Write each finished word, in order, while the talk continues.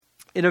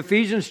In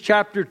Ephesians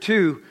chapter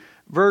 2,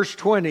 verse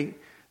 20,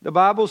 the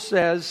Bible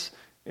says,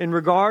 in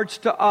regards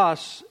to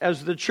us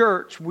as the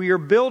church, we are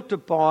built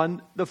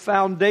upon the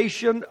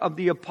foundation of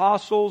the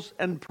apostles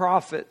and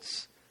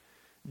prophets,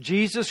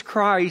 Jesus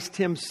Christ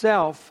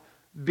himself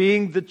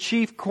being the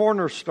chief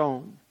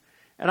cornerstone.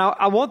 And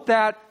I want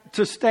that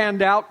to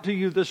stand out to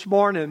you this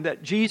morning,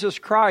 that Jesus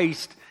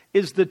Christ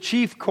is the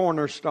chief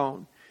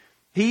cornerstone.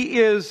 He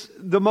is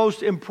the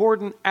most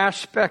important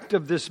aspect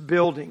of this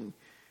building.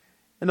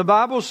 And the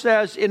Bible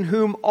says, in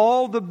whom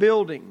all the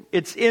building,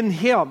 it's in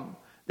him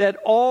that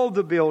all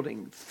the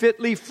building,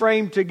 fitly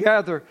framed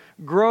together,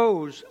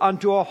 grows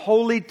unto a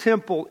holy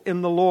temple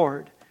in the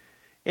Lord,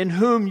 in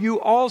whom you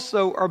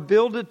also are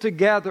builded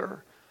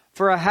together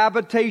for a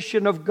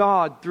habitation of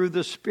God through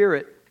the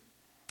Spirit.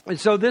 And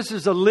so this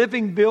is a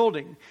living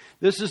building.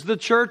 This is the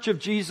church of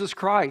Jesus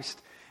Christ.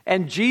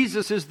 And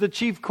Jesus is the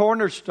chief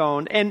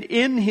cornerstone. And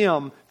in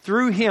him,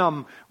 through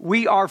him,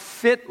 we are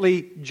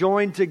fitly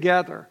joined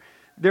together.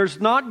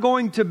 There's not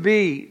going to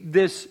be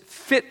this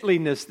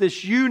fitliness,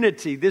 this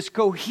unity, this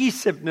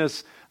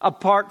cohesiveness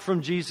apart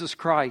from Jesus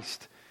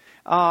Christ.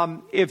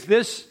 If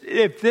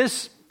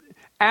this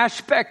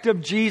aspect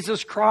of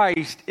Jesus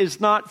Christ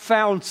is not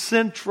found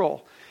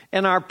central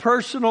in our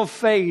personal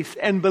faith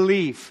and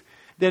belief,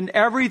 then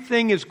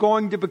everything is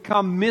going to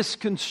become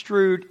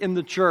misconstrued in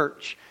the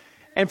church.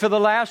 And for the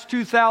last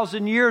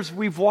 2,000 years,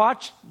 we've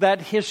watched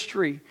that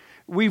history.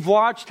 We've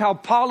watched how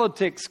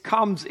politics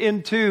comes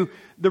into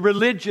the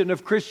religion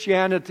of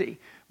Christianity.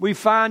 We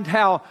find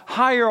how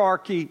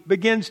hierarchy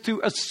begins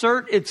to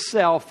assert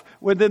itself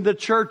within the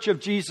church of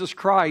Jesus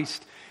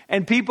Christ.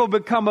 And people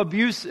become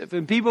abusive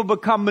and people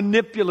become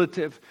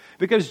manipulative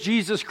because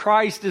Jesus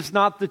Christ is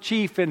not the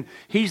chief and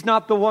he's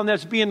not the one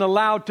that's being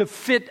allowed to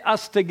fit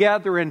us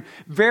together, and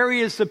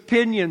various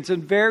opinions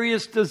and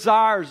various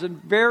desires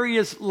and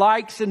various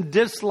likes and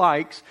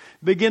dislikes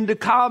begin to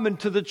come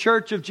into the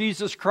church of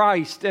Jesus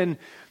Christ. And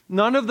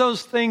none of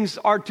those things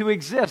are to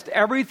exist.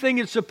 Everything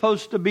is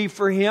supposed to be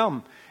for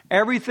him.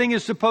 Everything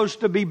is supposed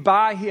to be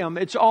by him.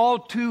 It's all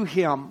to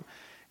him.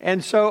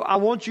 And so I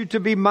want you to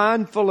be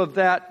mindful of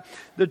that.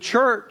 The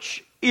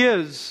church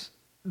is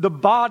the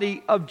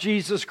body of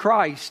Jesus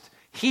Christ.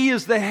 He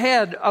is the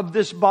head of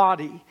this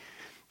body.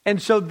 And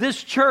so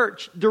this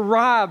church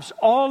derives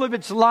all of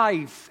its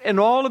life and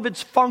all of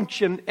its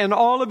function and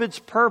all of its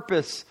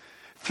purpose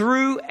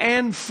through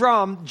and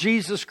from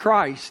Jesus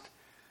Christ.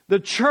 The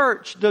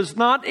church does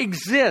not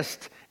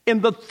exist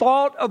in the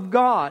thought of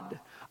God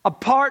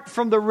apart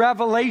from the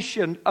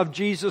revelation of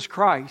Jesus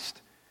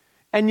Christ.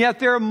 And yet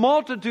there are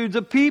multitudes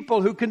of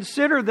people who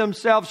consider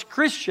themselves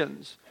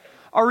Christians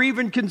or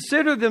even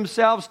consider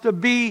themselves to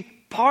be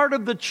part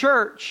of the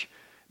church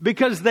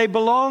because they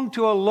belong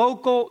to a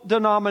local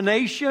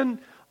denomination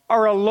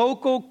or a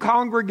local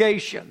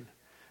congregation.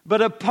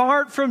 But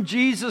apart from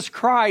Jesus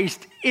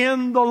Christ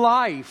in the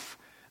life,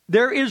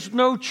 there is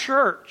no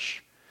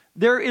church.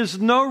 There is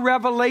no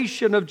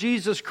revelation of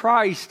Jesus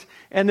Christ,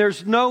 and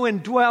there's no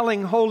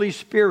indwelling Holy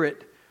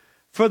Spirit.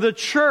 For the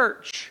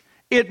church,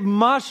 it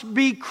must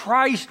be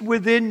Christ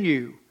within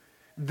you.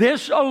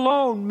 This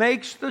alone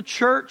makes the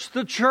church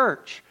the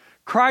church.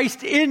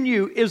 Christ in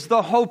you is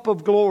the hope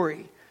of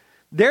glory.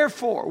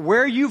 Therefore,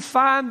 where you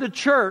find the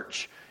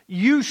church,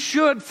 you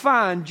should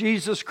find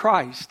Jesus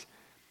Christ.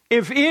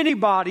 If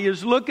anybody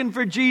is looking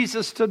for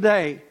Jesus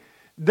today,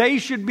 they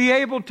should be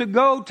able to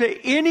go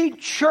to any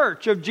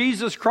church of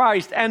Jesus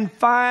Christ and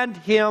find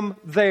him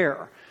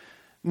there.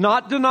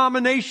 Not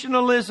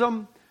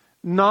denominationalism,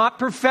 not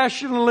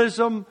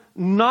professionalism,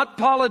 not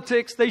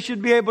politics. They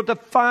should be able to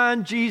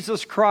find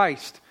Jesus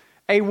Christ,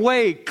 a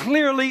way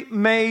clearly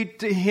made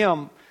to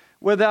him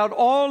without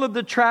all of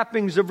the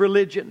trappings of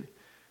religion.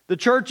 The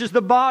church is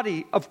the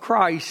body of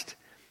Christ,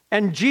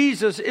 and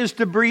Jesus is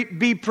to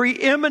be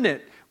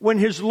preeminent when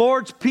his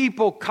Lord's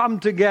people come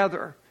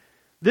together.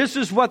 This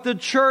is what the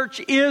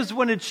church is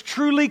when it's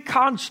truly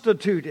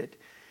constituted.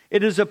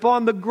 It is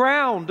upon the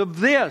ground of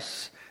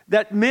this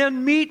that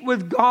men meet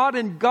with God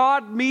and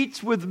God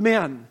meets with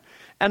men.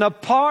 And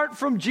apart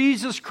from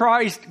Jesus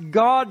Christ,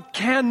 God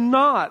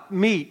cannot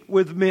meet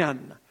with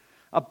men.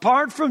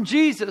 Apart from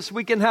Jesus,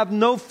 we can have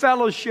no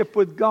fellowship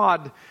with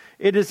God.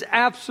 It is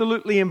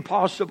absolutely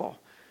impossible.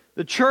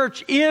 The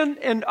church in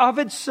and of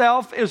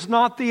itself is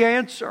not the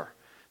answer.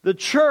 The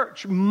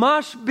church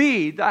must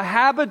be the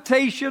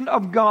habitation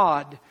of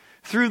God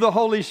through the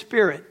Holy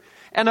Spirit.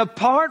 And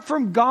apart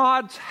from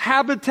God's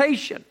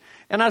habitation,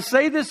 and I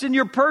say this in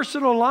your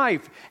personal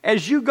life,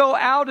 as you go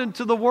out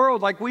into the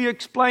world, like we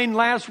explained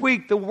last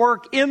week, the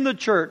work in the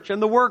church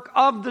and the work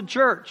of the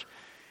church.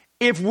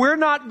 If we're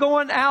not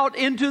going out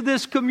into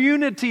this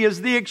community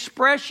as the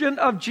expression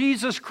of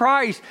Jesus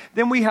Christ,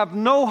 then we have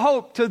no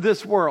hope to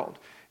this world.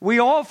 We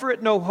offer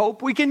it no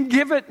hope. We can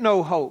give it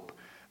no hope.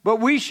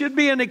 But we should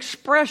be an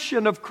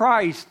expression of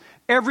Christ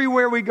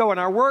everywhere we go, in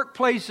our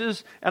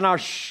workplaces, in our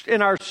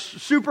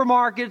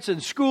supermarkets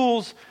and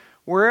schools.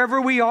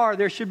 Wherever we are,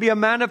 there should be a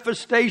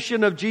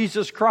manifestation of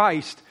Jesus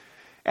Christ.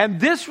 And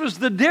this was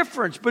the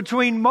difference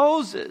between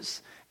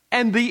Moses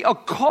and the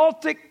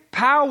occultic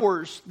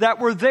powers that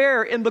were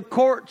there in the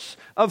courts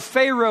of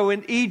Pharaoh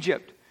in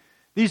Egypt.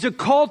 These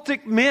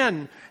occultic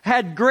men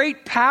had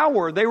great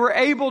power. They were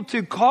able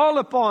to call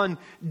upon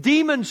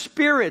demon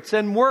spirits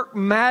and work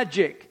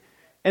magic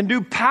and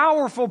do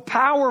powerful,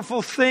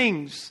 powerful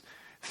things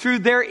through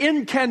their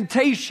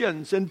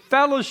incantations and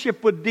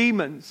fellowship with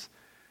demons.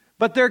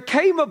 But there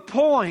came a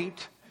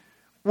point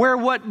where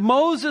what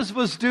Moses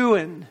was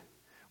doing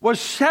was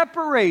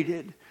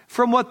separated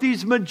from what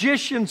these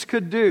magicians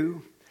could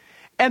do.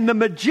 And the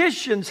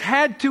magicians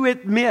had to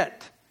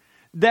admit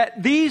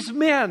that these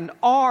men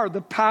are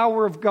the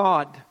power of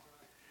God.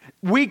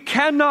 We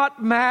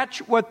cannot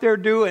match what they're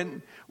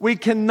doing. We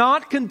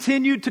cannot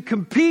continue to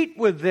compete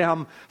with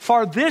them,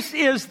 for this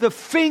is the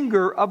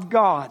finger of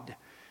God.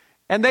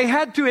 And they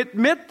had to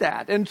admit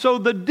that. And so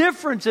the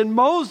difference in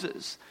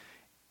Moses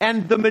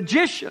and the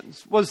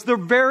magicians was the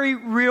very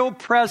real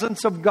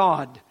presence of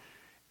God.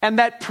 And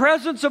that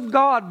presence of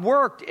God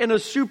worked in a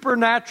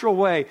supernatural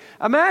way.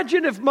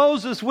 Imagine if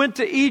Moses went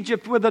to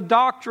Egypt with a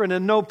doctrine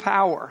and no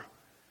power.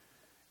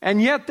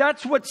 And yet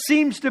that's what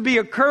seems to be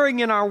occurring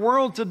in our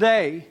world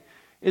today,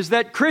 is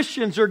that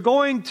Christians are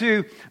going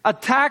to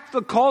attack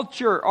the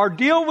culture or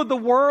deal with the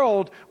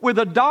world with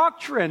a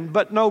doctrine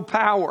but no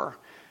power.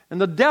 And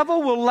the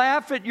devil will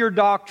laugh at your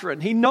doctrine.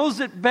 He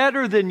knows it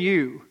better than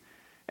you.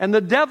 And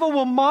the devil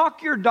will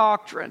mock your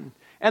doctrine.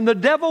 And the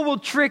devil will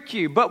trick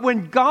you. But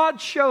when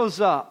God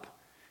shows up,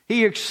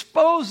 He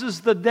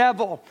exposes the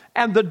devil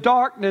and the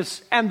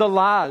darkness and the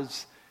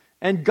lies.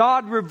 And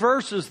God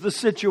reverses the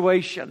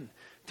situation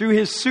through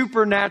His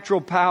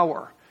supernatural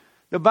power.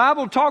 The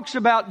Bible talks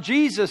about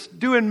Jesus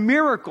doing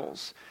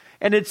miracles.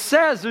 And it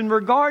says in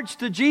regards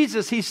to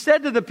Jesus, He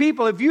said to the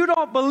people, if you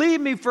don't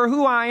believe me for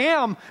who I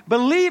am,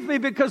 believe me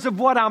because of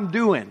what I'm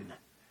doing.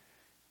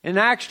 In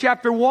Acts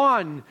chapter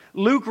 1,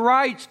 Luke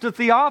writes to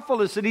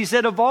Theophilus, and he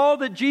said, of all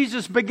that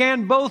Jesus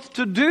began both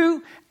to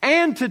do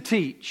and to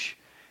teach.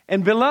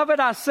 And beloved,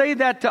 I say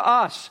that to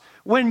us.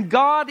 When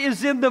God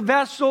is in the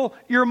vessel,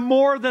 you're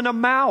more than a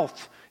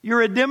mouth.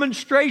 You're a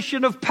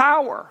demonstration of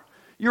power.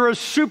 You're a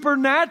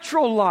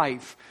supernatural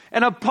life.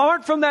 And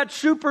apart from that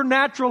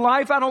supernatural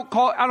life, I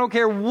don't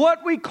care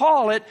what we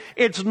call it,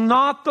 it's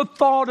not the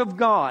thought of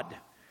God.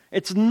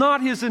 It's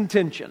not His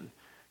intention.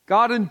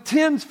 God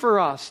intends for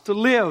us to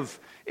live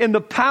in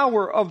the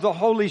power of the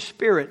Holy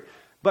Spirit.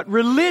 But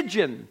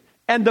religion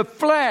and the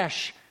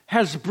flesh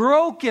has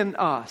broken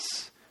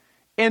us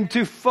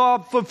into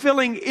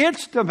fulfilling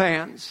its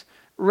demands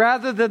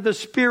rather than the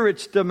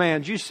Spirit's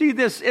demands. You see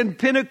this in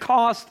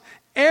Pentecost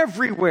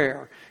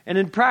everywhere and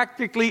in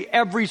practically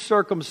every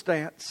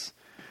circumstance.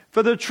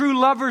 For the true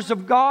lovers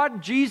of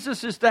God,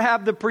 Jesus is to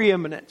have the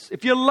preeminence.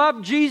 If you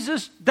love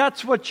Jesus,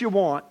 that's what you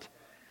want.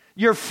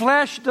 Your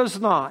flesh does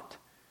not.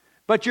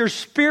 But your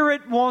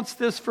spirit wants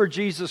this for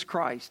Jesus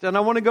Christ. And I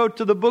want to go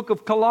to the book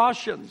of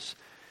Colossians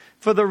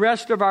for the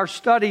rest of our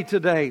study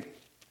today.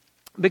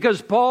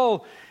 Because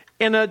Paul,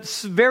 in a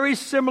very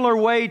similar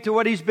way to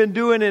what he's been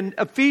doing in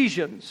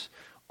Ephesians,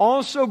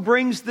 also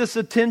brings this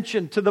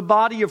attention to the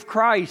body of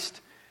Christ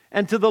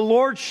and to the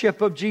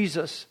lordship of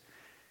Jesus.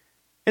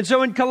 And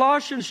so in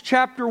Colossians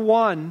chapter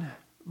 1,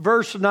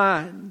 verse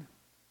 9,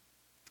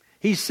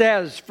 he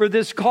says, for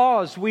this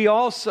cause we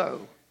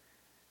also,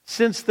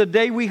 since the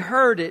day we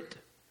heard it,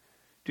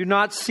 do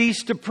not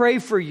cease to pray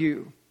for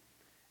you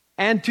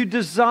and to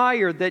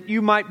desire that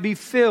you might be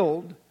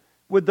filled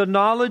with the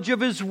knowledge of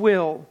His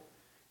will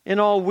in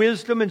all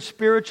wisdom and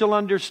spiritual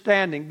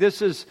understanding.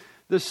 This is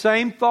the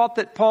same thought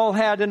that Paul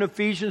had in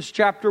Ephesians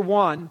chapter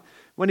 1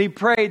 when he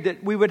prayed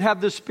that we would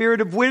have the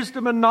spirit of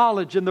wisdom and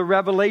knowledge in the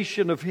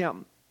revelation of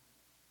Him.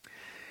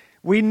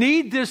 We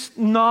need this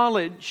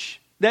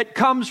knowledge that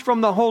comes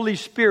from the Holy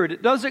Spirit.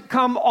 It doesn't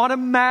come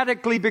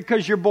automatically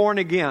because you're born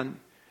again.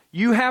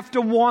 You have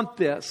to want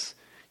this.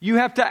 You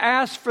have to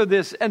ask for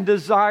this and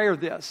desire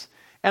this.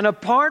 And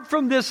apart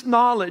from this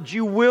knowledge,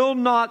 you will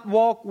not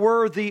walk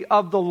worthy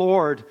of the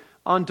Lord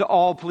unto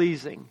all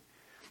pleasing.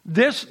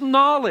 This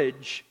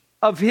knowledge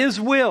of His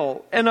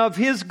will and of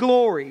His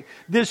glory,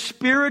 this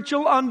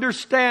spiritual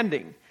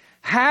understanding,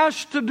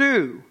 has to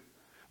do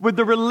with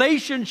the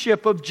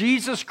relationship of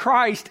Jesus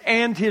Christ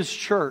and His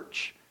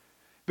church.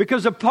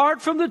 Because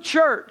apart from the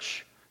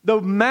church,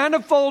 the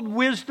manifold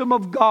wisdom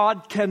of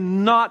God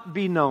cannot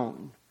be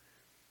known.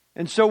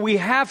 And so we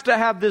have to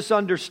have this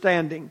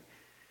understanding.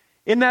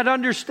 In that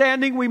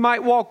understanding, we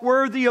might walk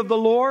worthy of the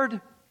Lord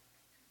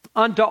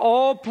unto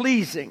all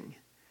pleasing,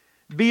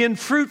 being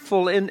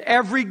fruitful in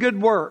every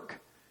good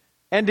work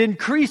and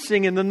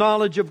increasing in the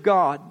knowledge of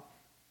God,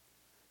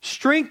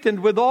 strengthened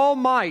with all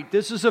might.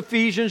 This is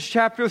Ephesians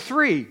chapter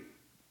 3,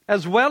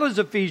 as well as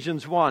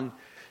Ephesians 1.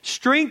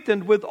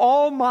 Strengthened with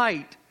all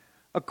might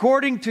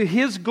according to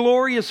His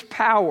glorious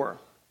power,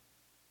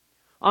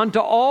 unto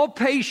all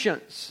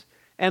patience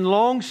and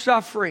long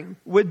suffering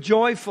with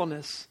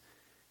joyfulness,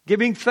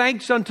 giving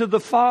thanks unto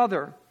the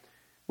Father,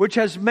 which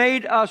has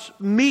made us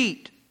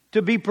meet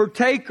to be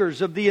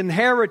partakers of the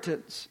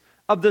inheritance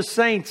of the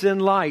saints in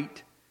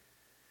light,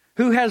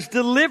 who has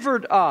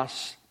delivered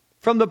us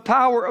from the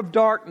power of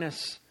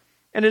darkness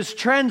and has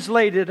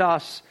translated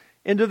us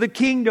into the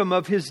kingdom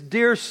of His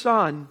dear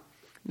Son.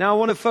 Now I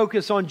want to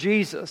focus on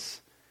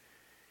Jesus,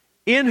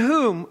 in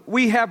whom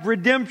we have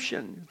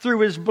redemption through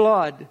His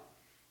blood,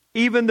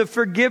 even the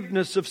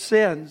forgiveness of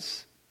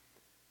sins,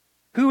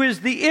 who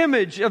is the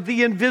image of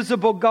the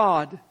invisible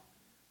God,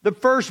 the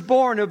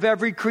firstborn of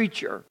every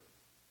creature.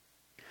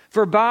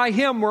 For by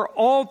Him were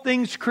all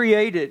things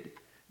created,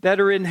 that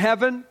are in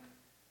heaven,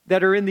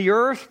 that are in the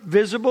earth,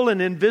 visible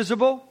and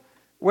invisible,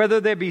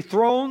 whether they be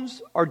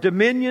thrones or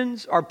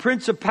dominions or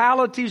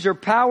principalities or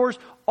powers.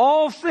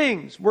 All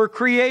things were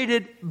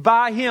created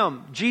by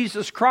Him,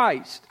 Jesus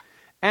Christ,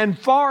 and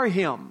for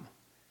Him.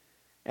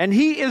 And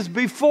He is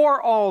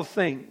before all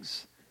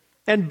things,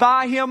 and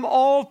by Him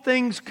all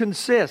things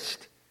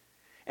consist.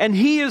 And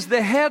He is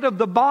the head of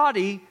the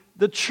body,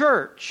 the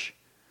church,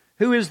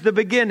 who is the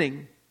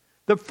beginning,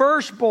 the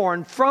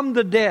firstborn from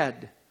the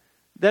dead,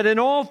 that in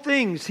all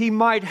things He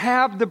might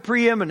have the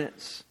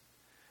preeminence.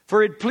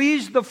 For it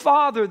pleased the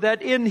Father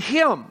that in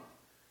Him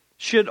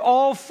should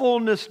all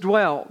fullness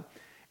dwell.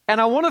 And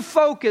I want to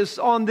focus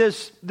on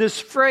this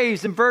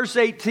phrase in verse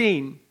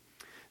 18,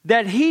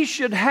 that He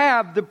should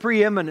have the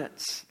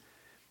preeminence.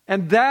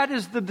 And that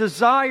is the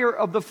desire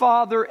of the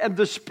Father and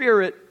the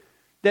Spirit,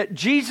 that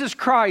Jesus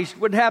Christ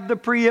would have the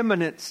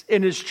preeminence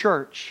in His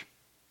church.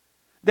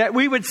 That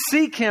we would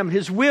seek Him,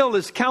 His will,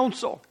 His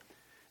counsel.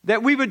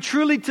 That we would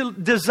truly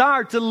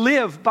desire to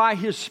live by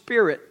His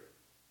Spirit.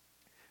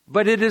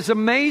 But it is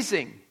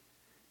amazing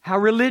how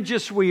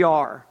religious we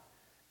are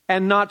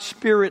and not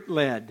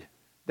Spirit-led.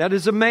 That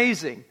is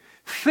amazing.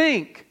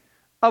 Think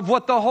of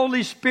what the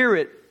Holy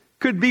Spirit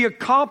could be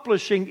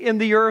accomplishing in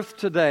the earth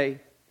today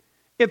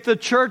if the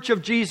Church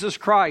of Jesus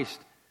Christ,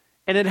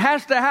 and it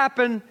has to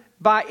happen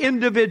by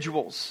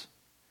individuals,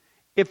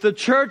 if the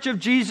Church of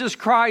Jesus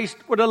Christ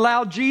would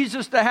allow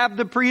Jesus to have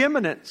the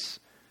preeminence,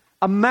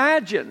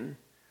 imagine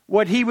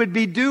what He would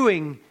be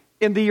doing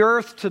in the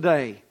earth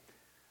today.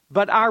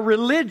 But our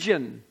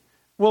religion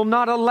will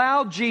not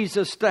allow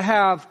Jesus to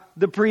have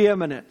the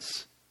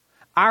preeminence.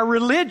 Our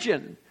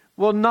religion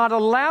will not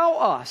allow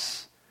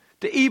us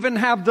to even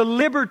have the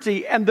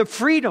liberty and the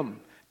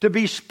freedom to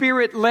be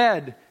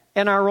Spirit-led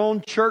in our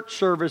own church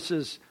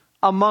services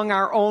among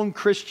our own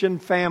Christian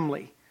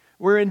family.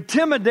 We're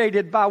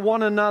intimidated by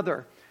one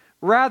another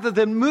rather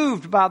than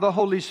moved by the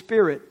Holy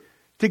Spirit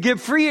to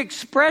give free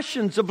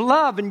expressions of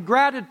love and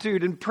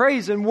gratitude and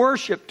praise and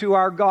worship to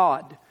our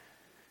God.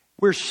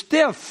 We're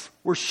stiff,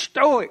 we're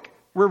stoic,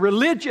 we're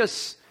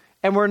religious,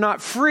 and we're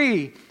not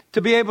free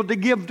to be able to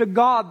give to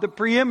God the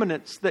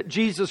preeminence that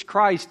Jesus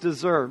Christ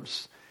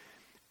deserves.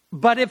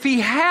 But if He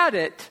had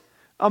it,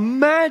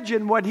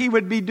 imagine what He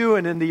would be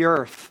doing in the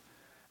earth.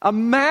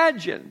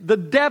 Imagine the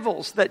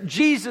devils that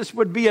Jesus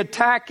would be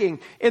attacking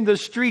in the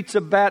streets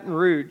of Baton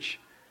Rouge.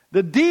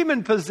 The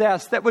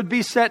demon-possessed that would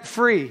be set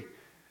free.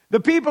 The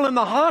people in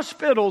the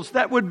hospitals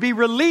that would be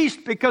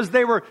released because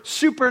they were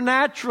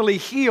supernaturally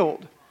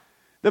healed.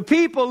 The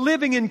people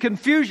living in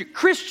confusion.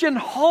 Christian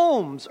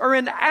homes are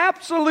in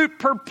absolute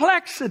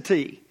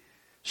perplexity,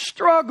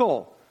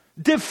 struggle,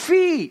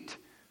 defeat.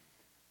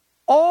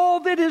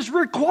 All that is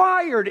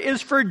required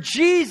is for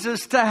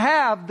Jesus to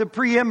have the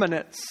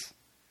preeminence.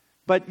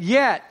 But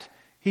yet,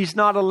 He's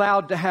not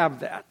allowed to have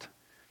that.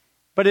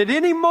 But at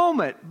any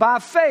moment, by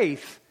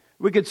faith,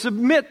 we could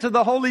submit to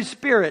the Holy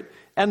Spirit,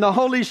 and the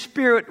Holy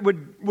Spirit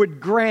would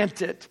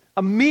grant it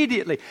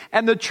immediately.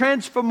 And the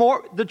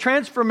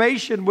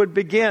transformation would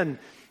begin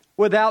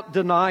without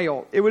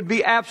denial. It would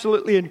be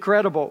absolutely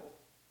incredible.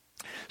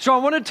 So I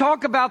want to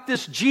talk about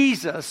this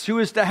Jesus who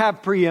is to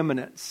have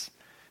preeminence.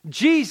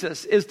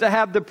 Jesus is to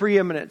have the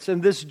preeminence.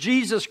 And this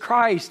Jesus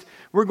Christ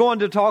we're going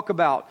to talk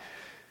about.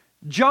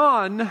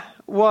 John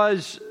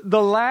was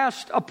the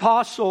last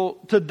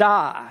apostle to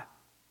die.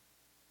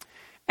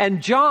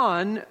 And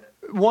John,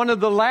 one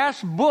of the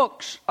last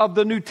books of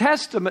the New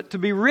Testament to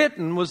be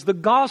written, was the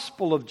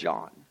Gospel of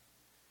John.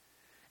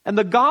 And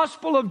the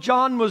Gospel of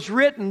John was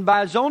written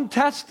by his own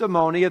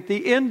testimony at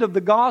the end of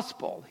the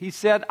Gospel. He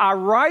said, I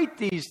write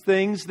these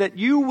things that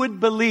you would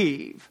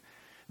believe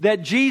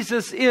that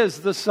Jesus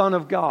is the Son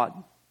of God.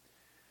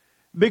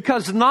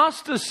 Because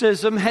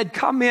Gnosticism had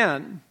come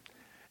in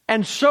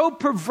and so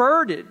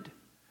perverted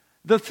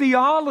the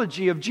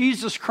theology of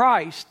Jesus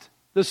Christ,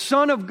 the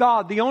Son of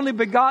God, the only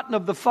begotten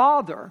of the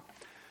Father,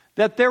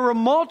 that there were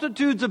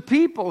multitudes of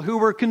people who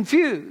were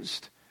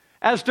confused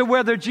as to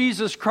whether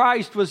Jesus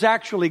Christ was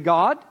actually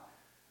God.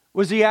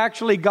 Was He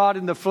actually God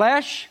in the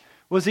flesh?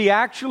 Was He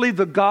actually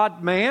the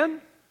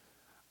God-man?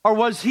 Or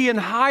was He in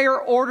higher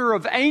order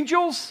of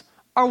angels?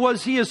 Or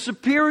was He a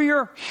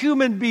superior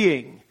human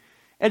being?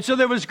 And so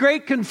there was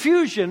great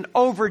confusion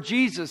over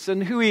Jesus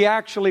and who He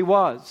actually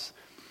was.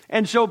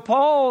 And so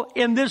Paul,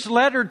 in this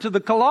letter to the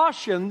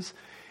Colossians,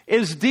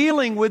 is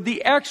dealing with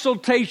the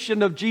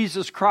exaltation of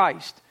Jesus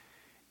Christ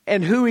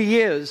and who He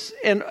is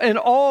and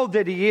all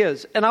that He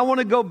is. And I want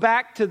to go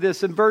back to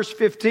this in verse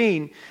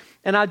 15.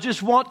 And I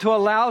just want to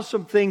allow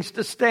some things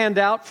to stand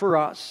out for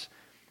us.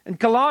 And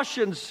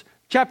Colossians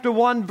chapter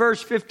 1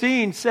 verse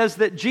 15 says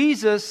that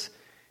Jesus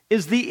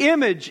is the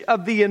image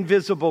of the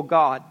invisible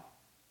God.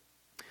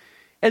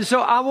 And so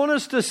I want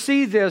us to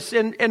see this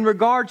in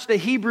regards to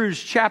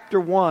Hebrews chapter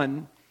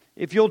 1.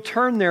 If you'll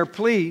turn there,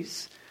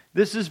 please.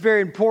 This is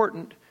very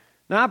important.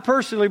 Now, I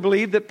personally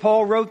believe that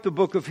Paul wrote the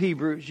book of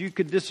Hebrews. You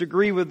could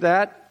disagree with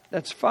that.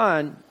 That's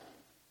fine.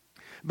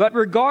 But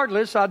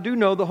regardless, I do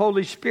know the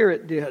Holy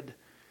Spirit did.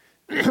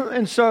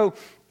 And so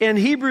in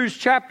Hebrews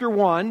chapter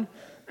 1,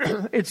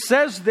 it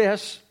says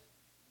this: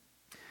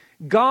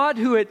 God,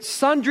 who at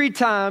sundry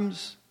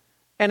times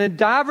and in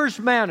divers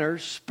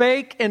manners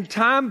spake in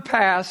time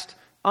past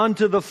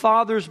unto the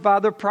fathers by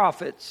the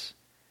prophets,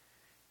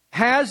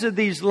 has in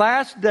these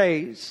last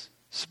days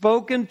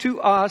spoken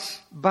to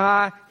us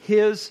by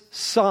his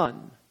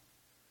Son,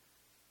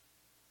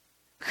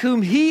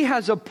 whom he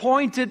has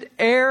appointed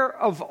heir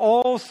of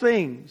all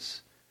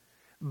things,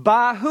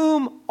 by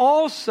whom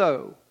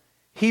also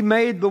he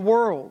made the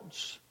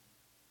worlds,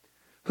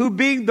 who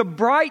being the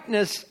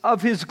brightness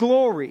of his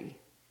glory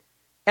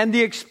and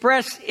the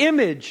express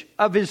image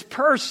of his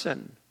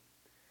person,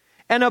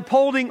 and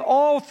upholding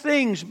all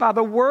things by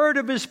the word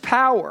of his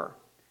power,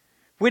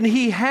 when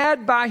he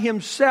had by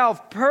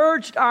himself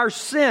purged our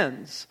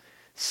sins,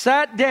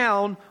 sat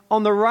down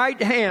on the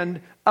right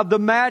hand of the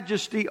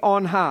majesty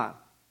on high.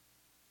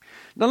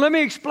 Now let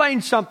me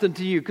explain something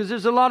to you, because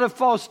there's a lot of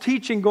false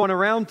teaching going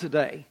around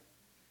today.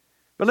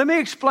 But let me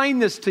explain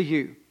this to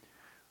you.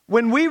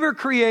 When we were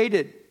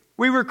created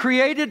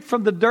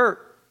from the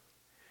dirt.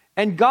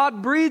 And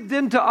God breathed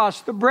into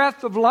us the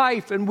breath of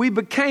life, and we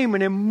became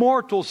an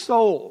immortal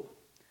soul.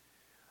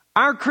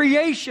 Our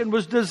creation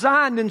was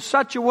designed in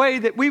such a way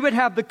that we would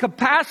have the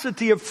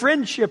capacity of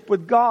friendship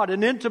with God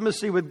and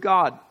intimacy with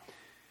God.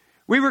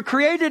 We were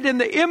created in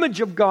the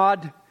image of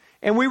God,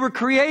 and we were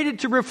created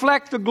to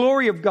reflect the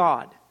glory of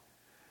God.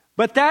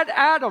 But that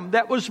Adam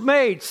that was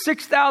made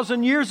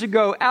 6,000 years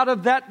ago out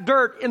of that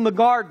dirt in the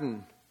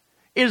garden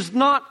is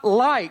not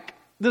like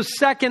the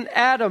second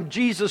Adam,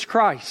 Jesus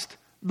Christ,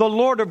 the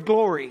Lord of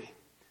glory.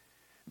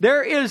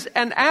 There is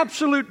an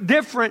absolute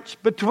difference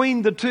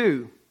between the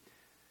two.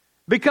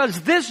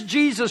 Because this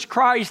Jesus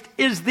Christ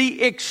is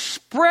the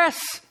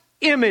express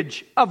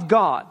image of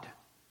God.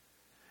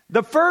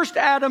 The first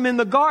Adam in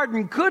the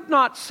garden could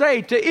not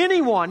say to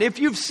anyone, if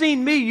you've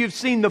seen me, you've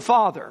seen the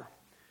Father.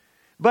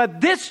 But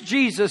this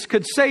Jesus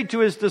could say to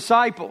his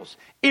disciples,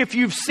 if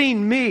you've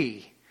seen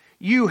me,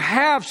 you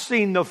have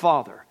seen the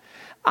Father.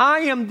 I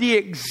am the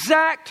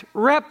exact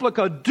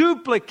replica,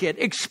 duplicate,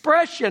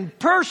 expression,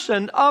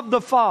 person of the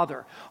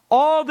Father.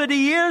 All that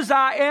he is,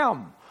 I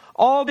am.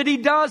 All that he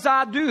does,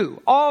 I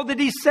do. All that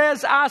he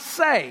says, I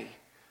say.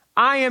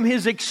 I am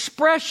his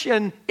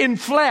expression in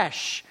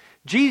flesh.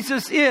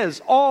 Jesus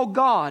is all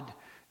God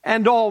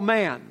and all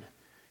man.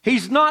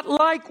 He's not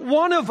like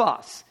one of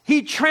us.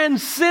 He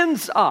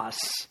transcends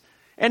us.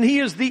 And he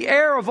is the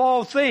heir of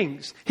all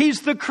things.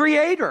 He's the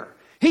creator.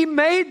 He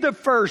made the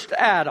first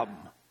Adam.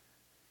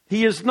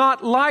 He is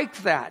not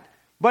like that,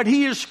 but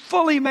he is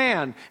fully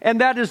man.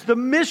 And that is the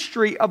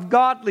mystery of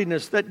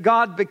godliness, that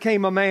God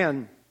became a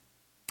man.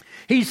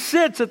 He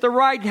sits at the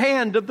right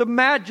hand of the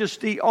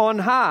majesty on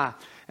high.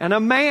 And a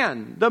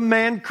man, the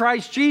man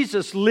Christ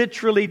Jesus,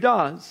 literally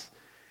does.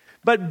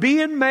 But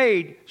being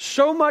made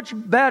so much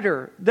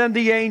better than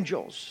the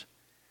angels,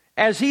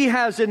 as he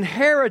has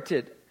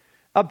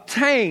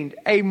obtained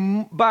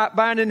by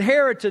an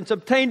inheritance,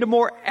 obtained a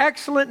more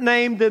excellent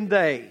name than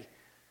they.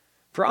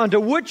 For unto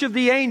which of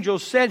the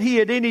angels said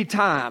he at any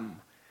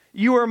time,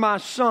 you are my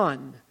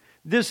son,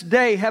 this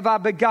day have I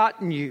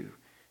begotten you.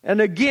 And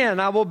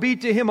again I will be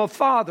to him a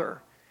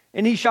father,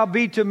 and he shall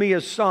be to me a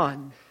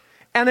son.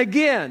 And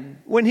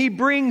again, when he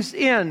brings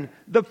in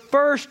the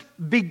first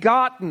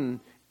begotten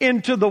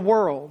into the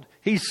world,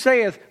 he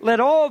saith, let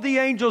all the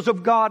angels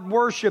of God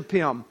worship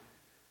him.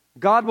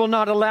 God will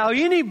not allow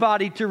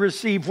anybody to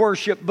receive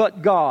worship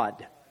but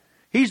God.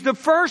 He's the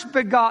first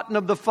begotten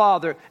of the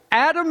Father.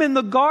 Adam in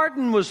the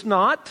garden was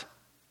not.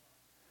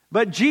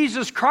 But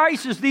Jesus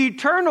Christ is the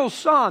eternal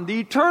Son,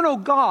 the eternal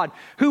God,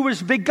 who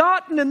was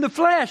begotten in the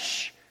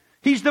flesh.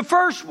 He's the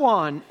first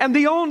one and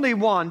the only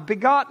one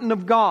begotten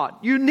of God,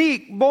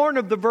 unique, born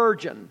of the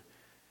Virgin.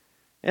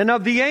 And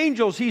of the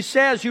angels, he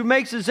says, who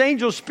makes his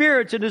angel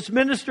spirits and his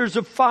ministers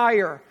of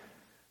fire.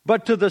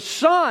 But to the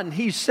Son,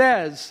 he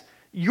says,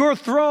 your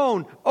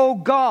throne, O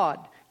God,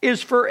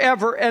 is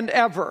forever and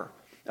ever.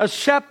 A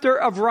scepter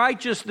of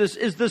righteousness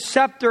is the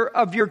scepter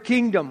of your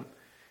kingdom.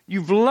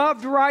 You've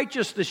loved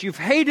righteousness. You've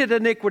hated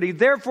iniquity.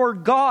 Therefore,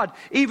 God,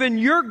 even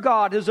your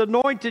God, has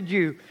anointed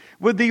you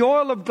with the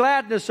oil of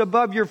gladness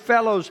above your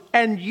fellows.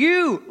 And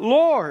you,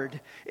 Lord,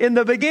 in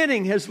the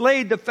beginning has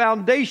laid the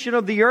foundation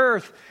of the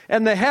earth,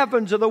 and the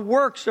heavens are the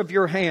works of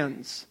your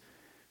hands.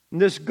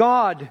 And this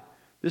God,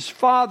 this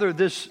Father,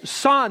 this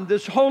Son,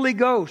 this Holy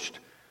Ghost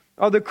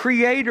are the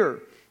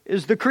Creator,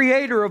 is the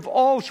Creator of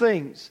all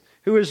things,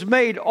 who has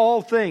made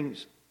all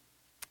things.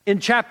 In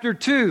chapter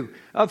 2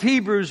 of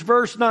Hebrews,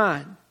 verse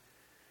 9.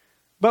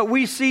 But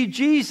we see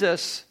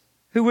Jesus,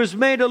 who was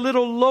made a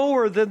little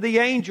lower than the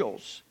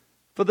angels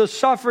for the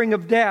suffering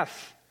of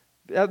death.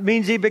 That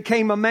means he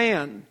became a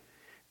man.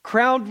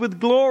 crowned with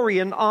glory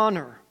and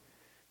honor,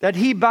 that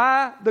he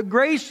by the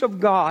grace of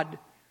God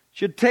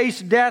should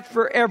taste death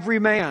for every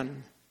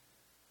man.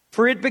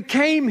 For it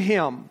became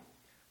him,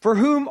 for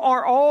whom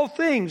are all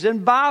things,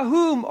 and by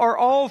whom are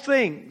all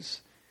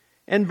things,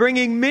 and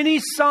bringing many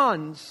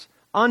sons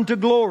unto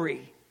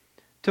glory,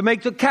 to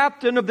make the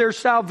captain of their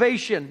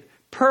salvation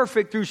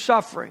perfect through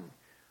suffering.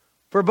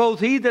 For both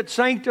he that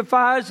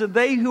sanctifies and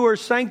they who are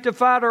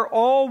sanctified are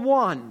all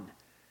one.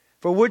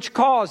 For which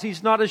cause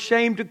he's not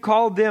ashamed to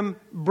call them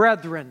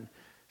brethren,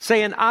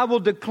 saying, I will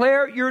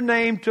declare your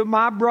name to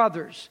my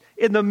brothers.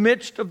 In the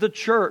midst of the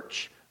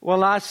church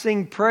will I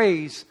sing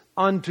praise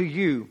unto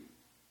you.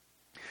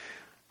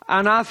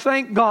 And I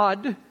thank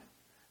God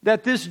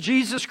that this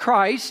Jesus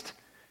Christ,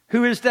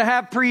 who is to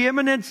have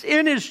preeminence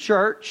in his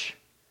church,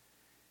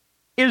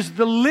 is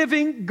the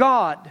living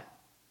God,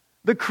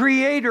 the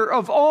creator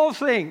of all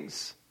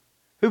things,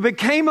 who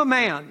became a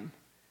man.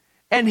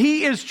 And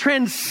he is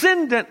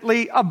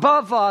transcendently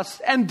above us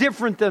and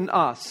different than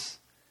us.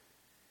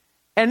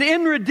 And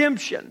in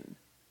redemption,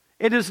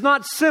 it is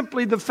not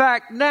simply the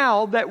fact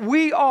now that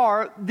we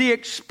are the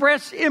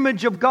express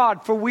image of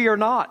God, for we are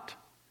not.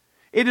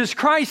 It is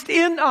Christ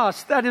in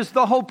us that is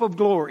the hope of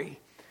glory.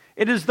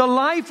 It is the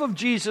life of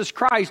Jesus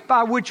Christ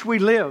by which we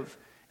live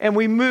and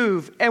we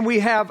move and we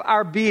have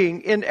our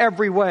being in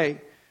every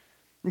way.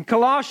 In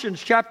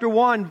Colossians chapter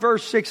 1,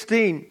 verse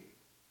 16,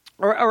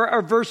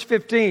 or verse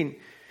 15,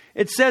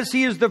 it says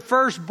he is the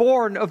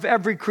firstborn of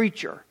every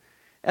creature.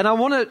 And I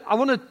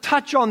want to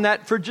touch on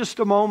that for just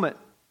a moment.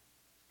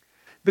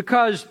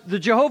 Because the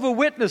Jehovah's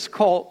Witness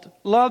cult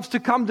loves to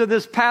come to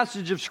this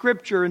passage of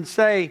Scripture and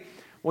say,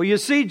 well, you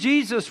see,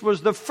 Jesus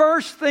was the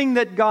first thing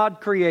that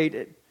God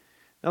created.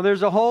 Now,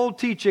 there's a whole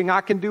teaching I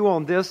can do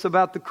on this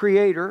about the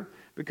Creator,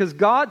 because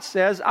God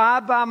says, I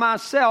by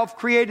myself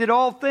created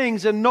all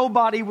things and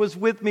nobody was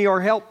with me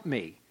or helped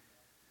me.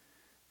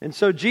 And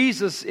so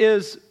Jesus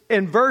is,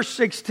 in verse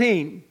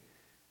 16,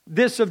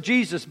 this of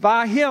Jesus,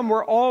 by him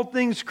were all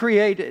things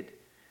created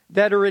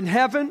that are in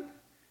heaven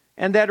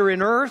and that are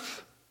in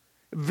earth,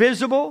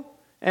 visible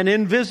and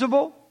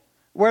invisible,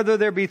 whether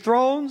there be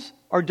thrones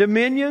or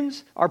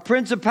dominions or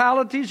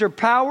principalities or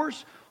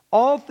powers.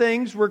 All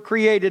things were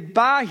created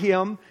by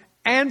him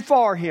and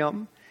for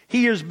him.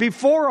 He is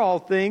before all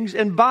things,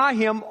 and by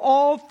him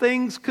all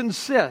things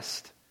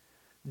consist.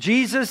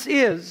 Jesus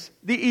is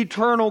the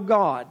eternal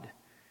God.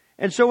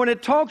 And so when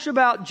it talks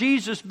about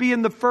Jesus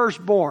being the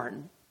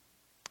firstborn,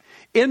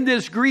 in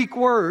this Greek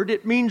word,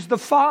 it means the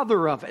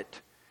father of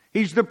it.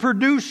 He's the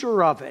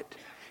producer of it.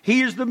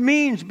 He is the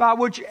means by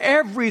which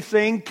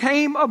everything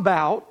came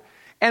about,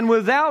 and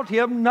without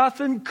him,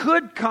 nothing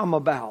could come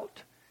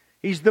about.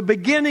 He's the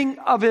beginning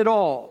of it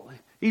all.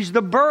 He's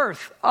the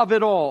birth of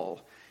it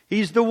all.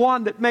 He's the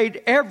one that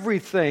made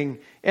everything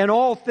and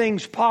all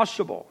things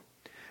possible.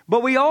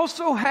 But we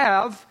also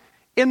have,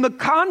 in the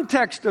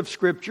context of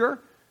Scripture,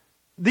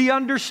 the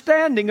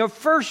understanding of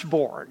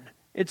firstborn.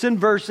 It's in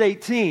verse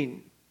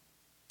 18.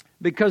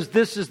 Because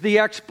this is the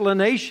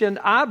explanation,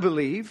 I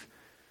believe,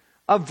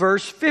 of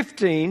verse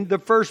 15, the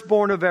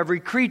firstborn of every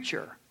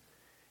creature.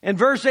 In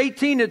verse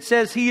 18 it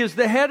says, he is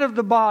the head of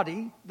the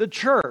body, the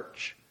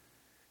church,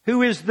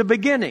 who is the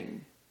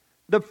beginning,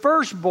 the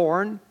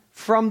firstborn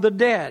from the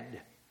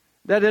dead,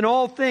 that in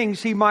all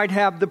things he might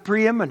have the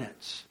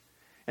preeminence.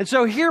 And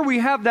so here we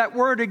have that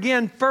word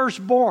again,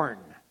 firstborn.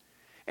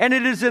 And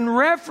it is in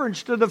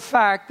reference to the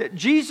fact that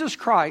Jesus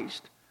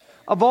Christ,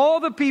 of all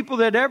the people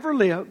that ever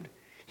lived,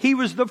 he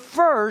was the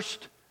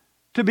first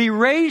to be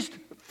raised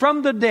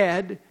from the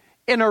dead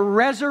in a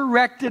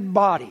resurrected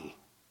body.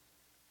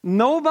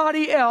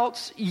 Nobody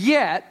else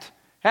yet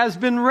has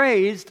been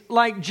raised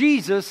like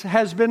Jesus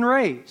has been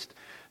raised.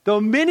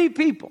 Though many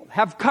people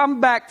have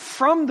come back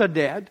from the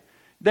dead,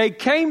 they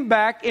came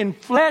back in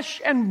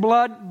flesh and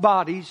blood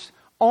bodies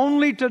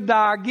only to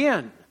die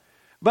again.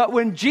 But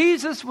when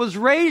Jesus was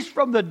raised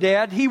from the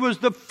dead, he was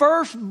the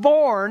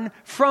firstborn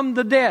from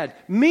the dead.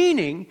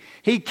 Meaning,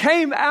 he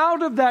came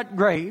out of that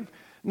grave,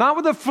 not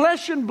with a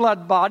flesh and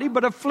blood body,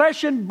 but a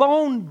flesh and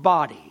bone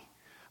body.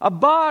 A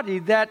body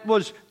that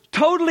was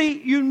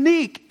totally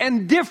unique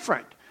and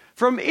different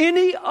from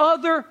any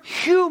other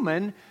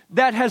human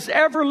that has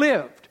ever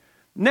lived.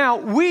 Now,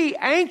 we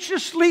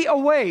anxiously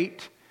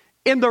await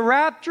in the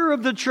rapture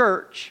of the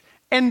church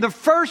and the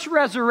first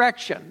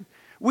resurrection,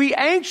 we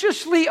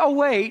anxiously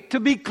await to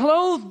be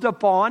clothed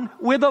upon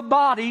with a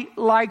body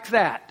like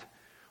that.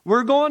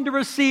 We're going to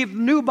receive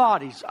new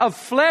bodies of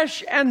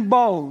flesh and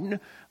bone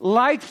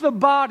like the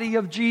body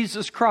of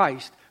Jesus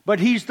Christ.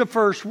 But he's the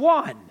first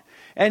one,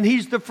 and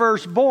he's the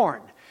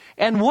firstborn.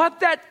 And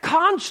what that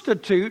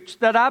constitutes,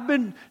 that I've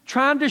been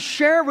trying to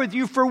share with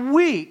you for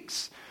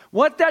weeks,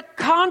 what that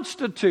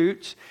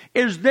constitutes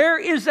is there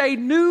is a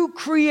new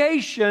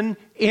creation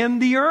in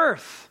the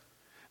earth.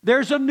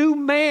 There's a new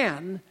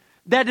man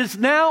that is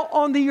now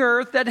on the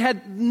earth that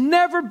had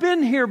never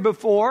been here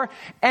before,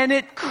 and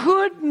it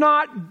could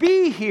not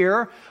be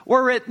here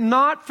were it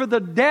not for the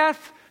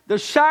death, the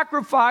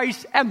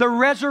sacrifice, and the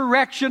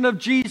resurrection of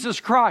Jesus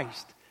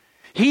Christ.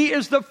 He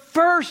is the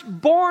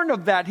firstborn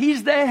of that.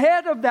 He's the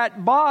head of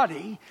that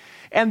body.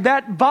 And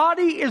that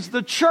body is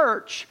the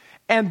church.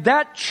 And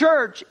that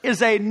church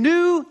is a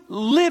new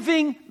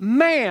living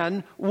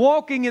man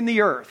walking in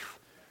the earth.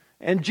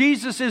 And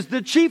Jesus is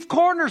the chief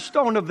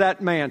cornerstone of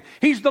that man.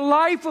 He's the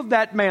life of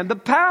that man, the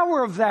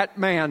power of that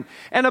man.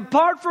 And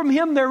apart from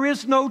him, there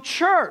is no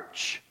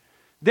church.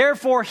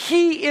 Therefore,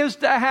 he is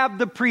to have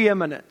the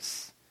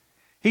preeminence.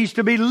 He's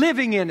to be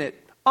living in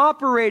it,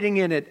 operating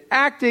in it,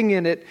 acting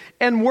in it,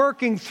 and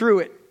working through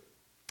it.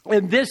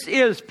 And this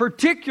is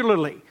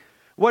particularly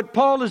what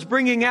Paul is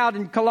bringing out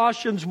in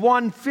Colossians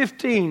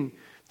 1:15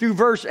 through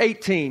verse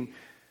 18.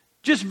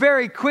 Just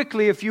very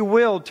quickly, if you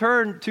will,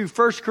 turn to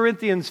 1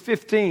 Corinthians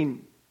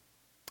 15.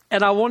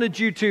 And I wanted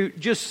you to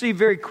just see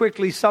very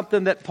quickly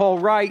something that Paul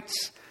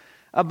writes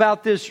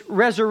about this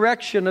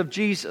resurrection of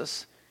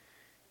Jesus.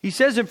 He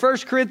says in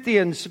 1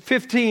 Corinthians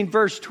 15,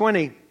 verse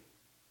 20,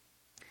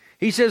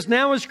 he says,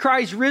 "Now is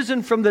Christ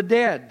risen from the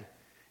dead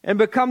and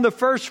become the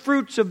first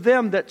fruits of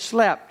them that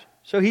slept."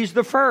 So he's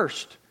the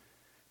first.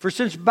 "For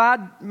since by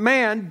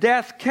man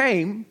death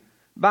came,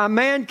 by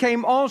man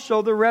came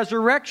also the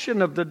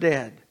resurrection of the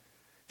dead.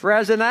 For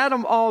as in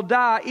Adam all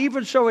die,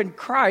 even so in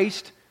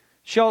Christ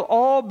shall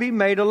all be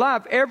made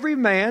alive. Every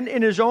man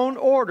in his own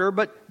order,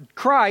 but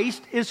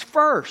Christ is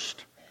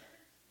first.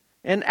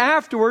 And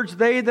afterwards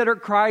they that are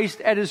Christ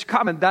at his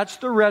coming." That's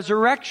the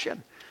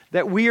resurrection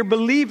that we are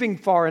believing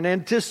for and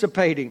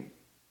anticipating.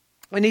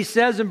 And he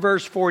says in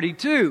verse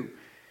 42,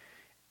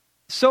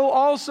 "So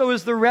also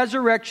is the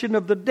resurrection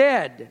of the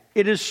dead.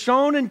 It is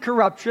sown in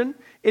corruption,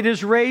 it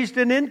is raised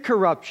in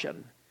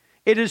incorruption.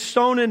 It is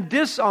sown in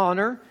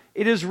dishonor,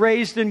 it is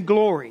raised in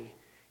glory.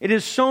 It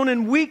is sown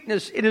in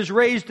weakness, it is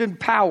raised in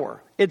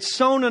power. It's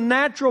sown a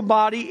natural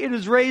body, it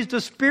is raised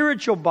a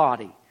spiritual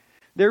body."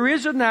 There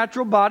is a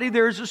natural body,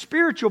 there is a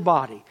spiritual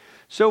body.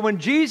 So when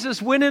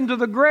Jesus went into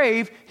the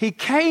grave, he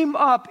came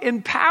up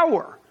in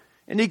power.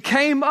 And he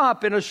came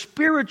up in a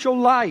spiritual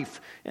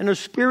life, in a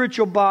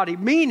spiritual body.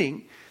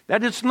 Meaning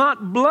that it's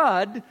not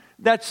blood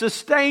that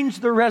sustains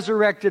the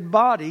resurrected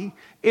body.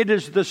 It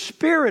is the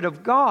Spirit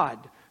of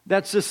God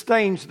that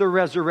sustains the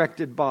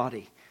resurrected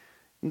body.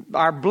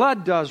 Our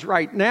blood does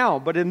right now,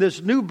 but in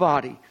this new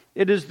body,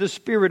 it is the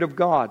Spirit of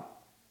God.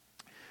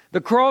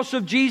 The cross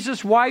of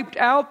Jesus wiped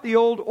out the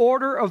old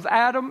order of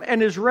Adam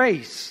and his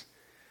race.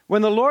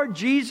 When the Lord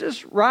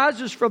Jesus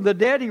rises from the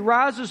dead, he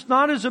rises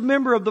not as a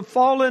member of the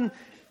fallen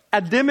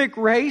Adamic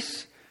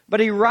race, but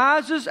he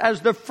rises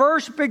as the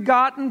first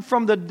begotten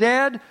from the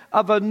dead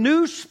of a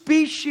new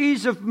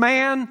species of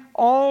man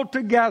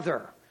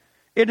altogether.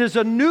 It is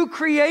a new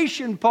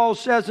creation, Paul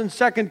says in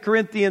 2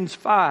 Corinthians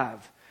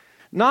 5.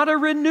 Not a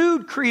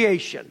renewed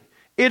creation.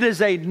 It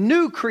is a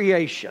new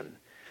creation.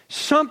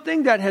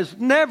 Something that has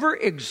never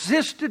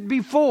existed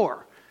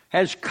before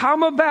has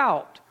come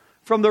about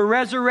from the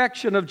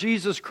resurrection of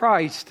Jesus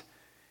Christ.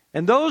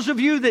 And those of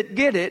you that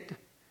get it,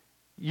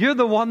 you're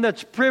the one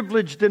that's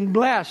privileged and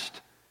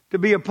blessed to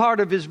be a part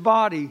of his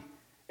body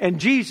and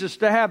Jesus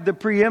to have the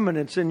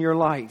preeminence in your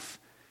life.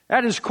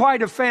 That is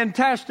quite a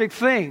fantastic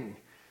thing.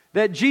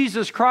 That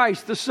Jesus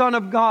Christ, the Son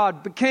of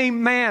God,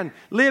 became man,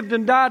 lived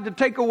and died to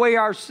take away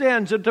our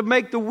sins and to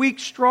make the weak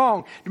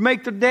strong, to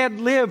make the dead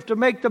live, to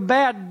make the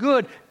bad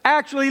good,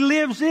 actually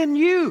lives in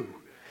you.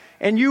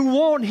 And you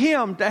want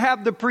him to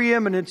have the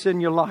preeminence in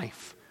your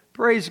life.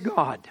 Praise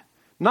God.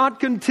 Not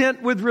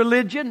content with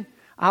religion.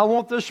 I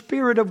want the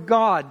Spirit of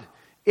God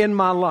in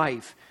my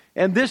life.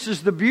 And this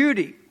is the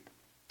beauty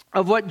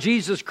of what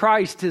Jesus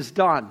Christ has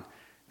done.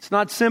 It's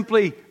not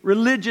simply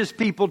religious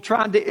people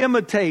trying to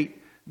imitate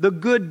the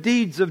good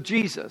deeds of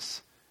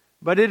Jesus,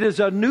 but it is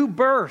a new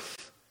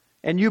birth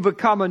and you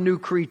become a new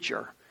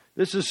creature.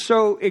 This is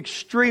so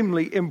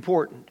extremely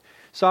important.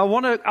 So I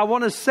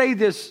want to say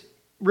this,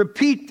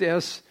 repeat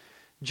this.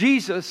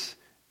 Jesus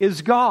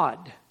is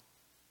God.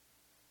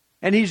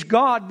 And he's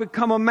God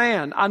become a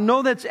man. I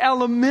know that's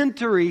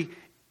elementary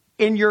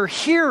in your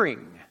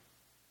hearing,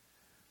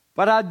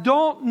 but I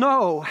don't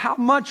know how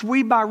much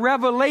we by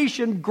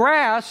revelation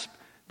grasp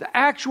the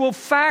actual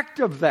fact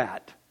of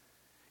that.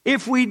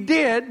 If we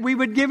did, we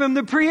would give him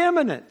the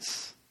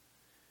preeminence.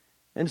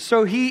 And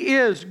so he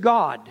is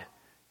God.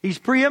 He's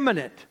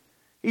preeminent.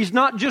 He's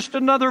not just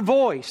another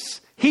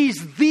voice.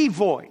 He's the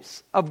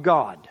voice of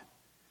God.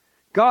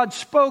 God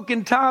spoke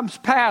in times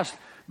past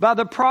by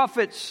the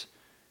prophets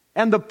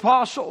and the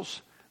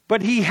apostles,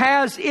 but he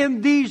has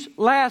in these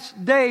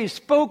last days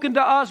spoken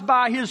to us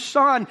by his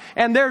Son,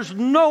 and there's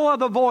no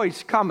other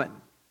voice coming.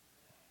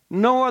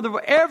 No other.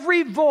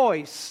 Every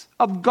voice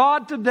of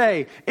God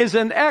today is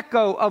an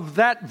echo of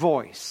that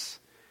voice.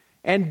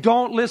 And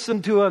don't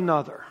listen to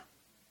another.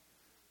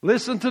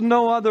 Listen to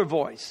no other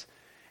voice.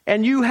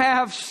 And you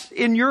have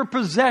in your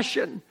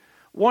possession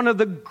one of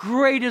the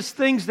greatest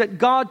things that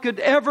God could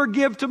ever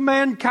give to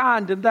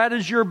mankind, and that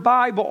is your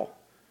Bible,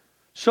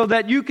 so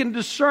that you can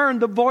discern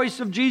the voice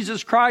of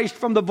Jesus Christ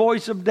from the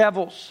voice of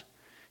devils.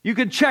 You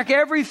can check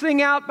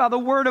everything out by the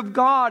Word of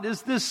God.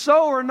 Is this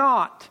so or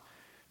not?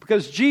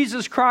 Because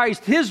Jesus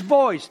Christ, his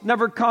voice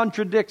never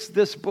contradicts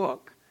this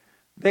book.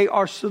 They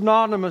are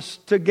synonymous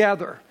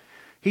together.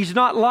 He's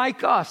not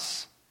like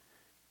us.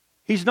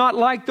 He's not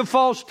like the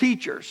false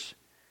teachers.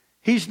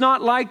 He's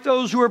not like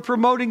those who are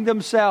promoting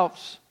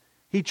themselves.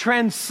 He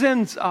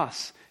transcends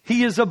us.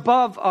 He is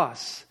above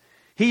us.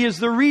 He is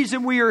the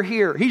reason we are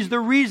here. He's the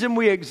reason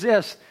we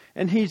exist.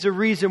 And He's the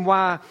reason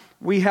why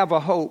we have a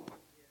hope.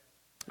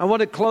 I want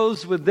to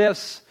close with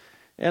this.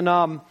 And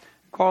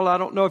Carl, I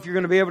don't know if you're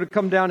going to be able to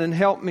come down and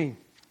help me.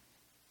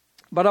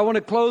 But I want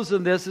to close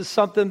in this. It's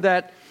something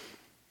that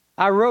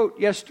I wrote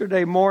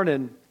yesterday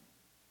morning.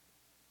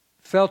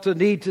 Felt a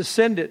need to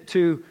send it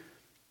to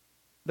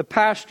the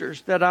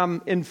pastors that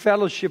I'm in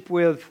fellowship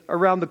with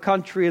around the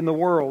country and the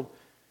world.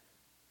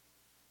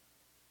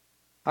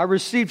 I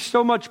received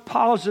so much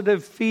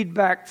positive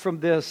feedback from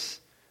this.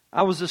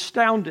 I was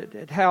astounded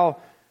at how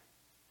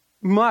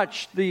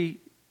much the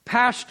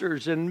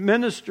pastors and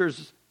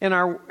ministers in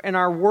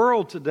our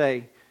world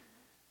today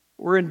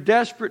were in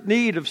desperate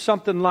need of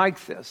something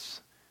like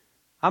this.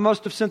 I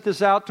must have sent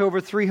this out to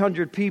over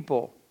 300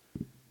 people.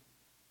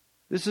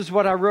 This is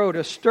what I wrote.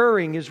 A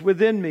stirring is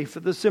within me for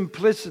the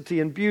simplicity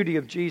and beauty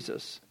of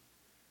Jesus.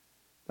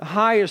 The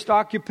highest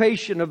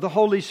occupation of the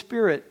Holy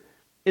Spirit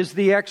is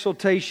the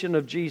exaltation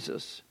of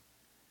Jesus.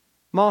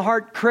 My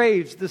heart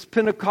craves this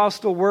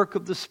Pentecostal work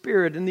of the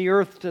Spirit in the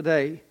earth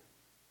today.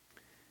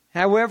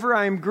 However,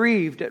 I am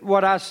grieved at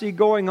what I see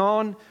going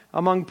on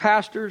among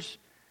pastors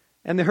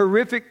and the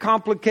horrific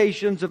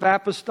complications of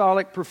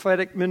apostolic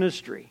prophetic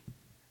ministry.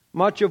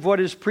 Much of what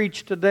is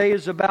preached today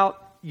is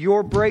about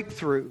your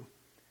breakthrough.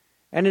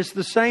 And it's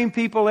the same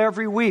people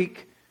every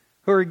week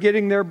who are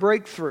getting their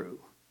breakthrough.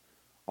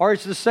 Or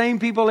it's the same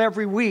people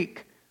every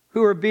week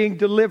who are being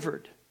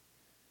delivered.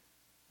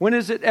 When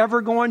is it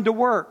ever going to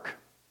work?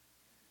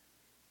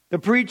 The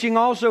preaching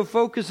also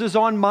focuses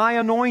on my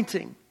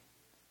anointing,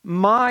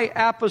 my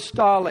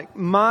apostolic,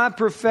 my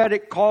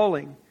prophetic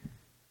calling,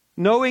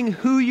 knowing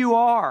who you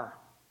are.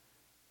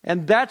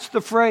 And that's the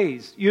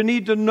phrase. You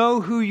need to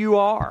know who you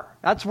are.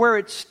 That's where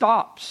it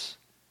stops.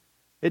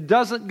 It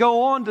doesn't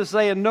go on to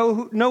say, and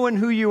knowing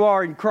who you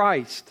are in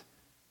Christ.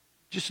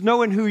 Just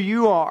knowing who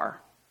you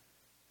are.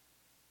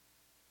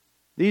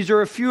 These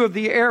are a few of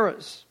the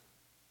errors.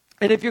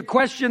 And if you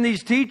question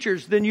these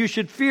teachers, then you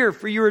should fear,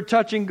 for you are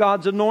touching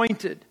God's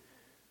anointed.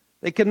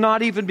 They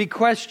cannot even be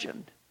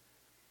questioned.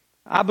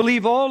 I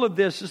believe all of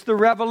this is the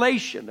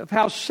revelation of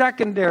how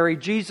secondary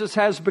Jesus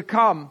has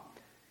become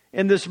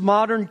in this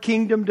modern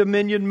kingdom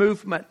dominion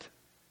movement.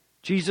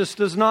 Jesus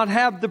does not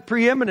have the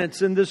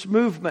preeminence in this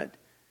movement.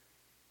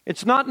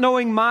 It's not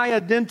knowing my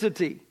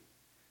identity,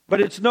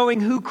 but it's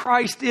knowing who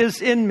Christ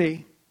is in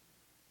me.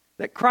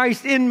 That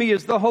Christ in me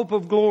is the hope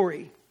of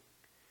glory.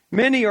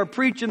 Many are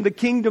preaching the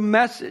kingdom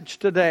message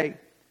today,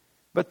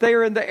 but they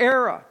are in the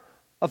era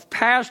of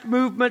past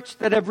movements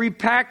that have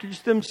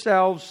repackaged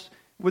themselves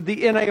with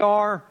the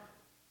NAR,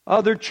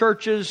 other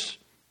churches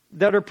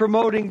that are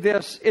promoting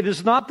this. It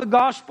is not the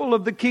gospel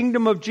of the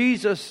kingdom of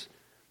Jesus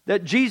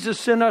that Jesus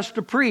sent us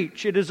to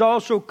preach. It is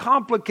also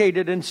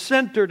complicated and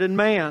centered in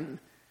man.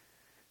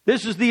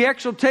 This is the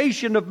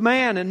exaltation of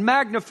man and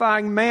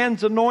magnifying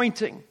man's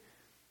anointing.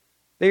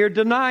 They are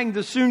denying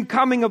the soon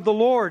coming of the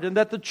Lord and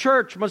that the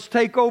church must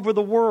take over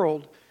the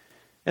world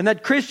and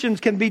that Christians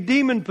can be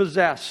demon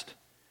possessed.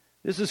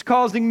 This is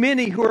causing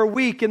many who are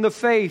weak in the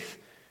faith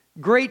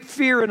great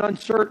fear and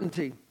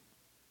uncertainty.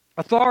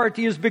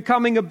 Authority is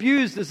becoming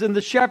abused as in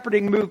the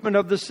shepherding movement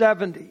of the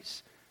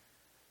 70s.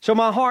 So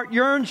my heart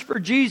yearns for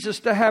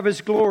Jesus to have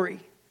His glory,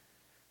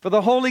 for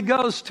the Holy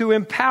Ghost to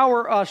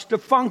empower us to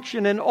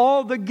function in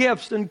all the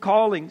gifts and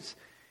callings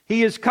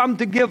He has come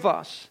to give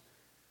us,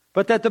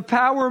 but that the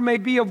power may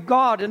be of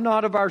God and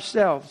not of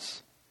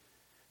ourselves.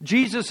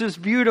 Jesus is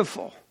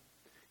beautiful.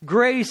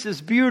 Grace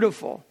is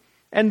beautiful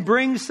and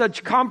brings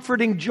such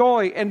comforting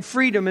joy and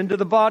freedom into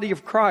the body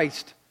of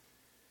Christ.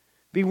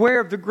 Beware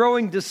of the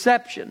growing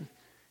deception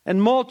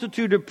and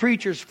multitude of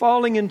preachers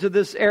falling into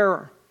this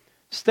error.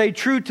 Stay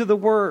true to the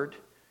Word.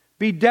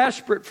 Be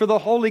desperate for the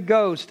Holy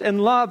Ghost and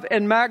love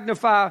and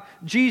magnify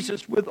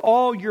Jesus with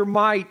all your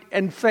might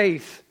and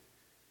faith.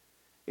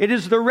 It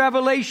is the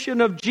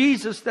revelation of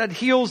Jesus that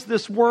heals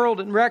this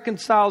world and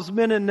reconciles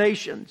men and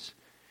nations.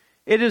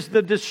 It is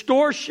the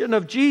distortion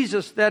of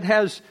Jesus that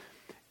has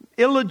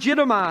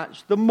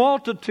illegitimized the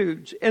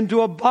multitudes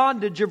into a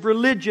bondage of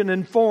religion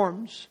and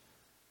forms.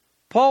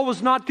 Paul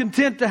was not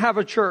content to have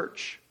a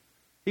church.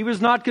 He was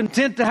not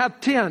content to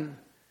have 10.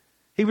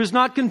 He was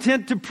not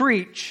content to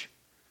preach.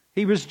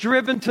 He was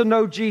driven to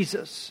know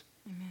Jesus.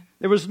 Amen.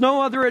 There was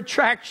no other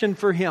attraction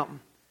for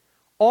him.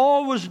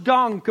 All was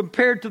dung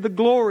compared to the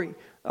glory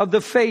of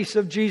the face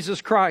of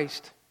Jesus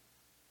Christ.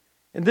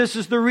 And this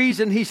is the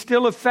reason he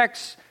still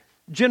affects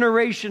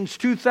generations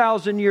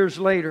 2,000 years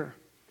later.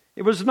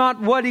 It was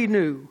not what he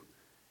knew.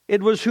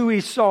 It was who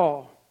he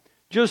saw.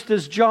 Just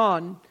as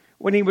John,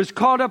 when he was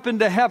caught up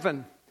into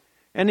heaven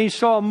and he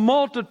saw a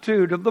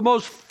multitude of the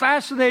most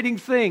fascinating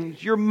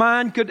things your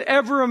mind could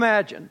ever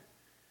imagine.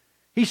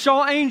 He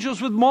saw angels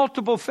with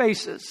multiple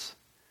faces.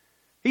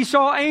 He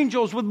saw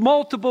angels with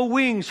multiple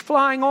wings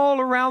flying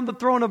all around the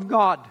throne of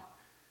God.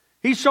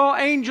 He saw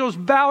angels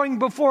bowing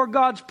before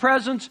God's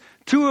presence,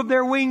 2 of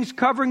their wings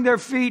covering their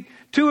feet,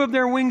 2 of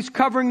their wings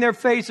covering their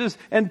faces,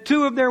 and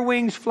 2 of their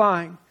wings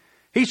flying.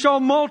 He saw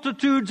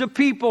multitudes of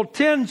people,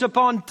 tens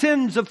upon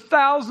tens of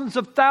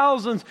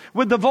thousands,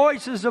 with the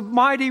voices of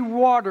mighty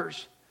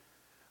waters.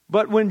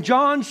 But when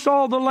John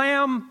saw the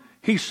Lamb,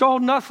 he saw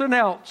nothing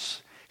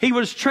else. He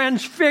was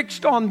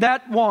transfixed on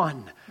that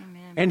one.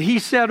 Amen. And he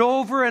said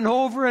over and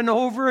over and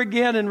over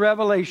again in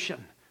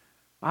Revelation,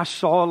 I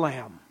saw a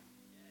Lamb.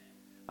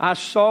 I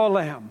saw a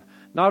Lamb.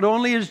 Not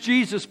only is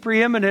Jesus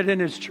preeminent in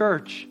His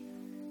church,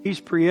 He's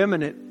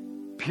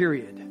preeminent,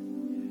 period.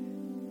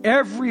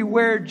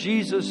 Everywhere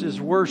Jesus is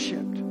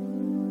worshiped,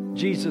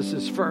 Jesus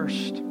is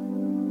first.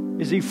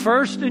 Is He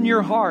first in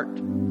your heart?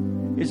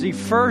 Is He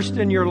first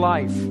in your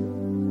life?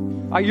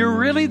 Are you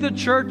really the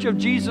church of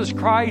Jesus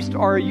Christ,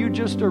 or are you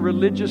just a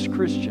religious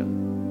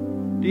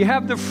Christian? Do you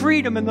have the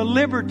freedom and the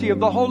liberty of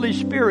the Holy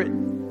Spirit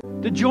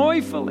to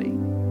joyfully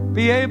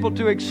be able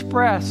to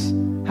express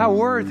how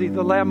worthy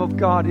the Lamb of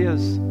God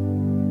is?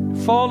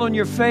 To fall on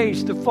your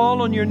face, to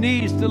fall on your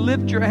knees, to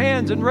lift your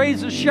hands and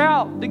raise a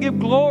shout, to give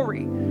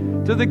glory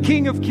to the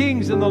King of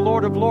Kings and the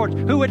Lord of Lords,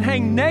 who would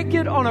hang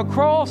naked on a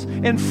cross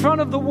in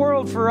front of the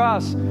world for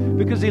us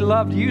because He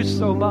loved you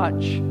so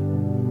much.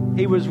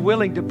 He was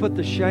willing to put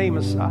the shame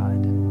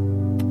aside.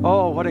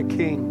 Oh, what a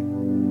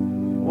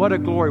King. What a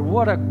glory.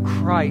 What a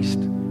Christ.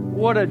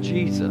 What a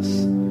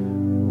Jesus.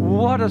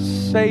 What a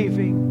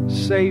saving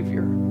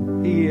Savior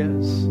He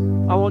is.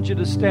 I want you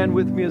to stand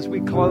with me as we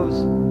close.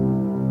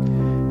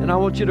 And I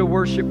want you to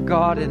worship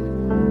God.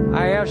 And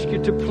I ask you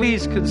to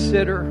please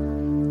consider,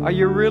 are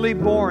you really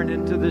born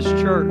into this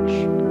church?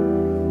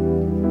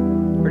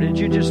 Or did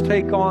you just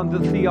take on the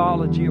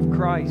theology of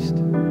Christ,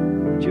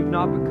 but you've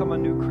not become a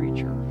new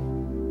creature?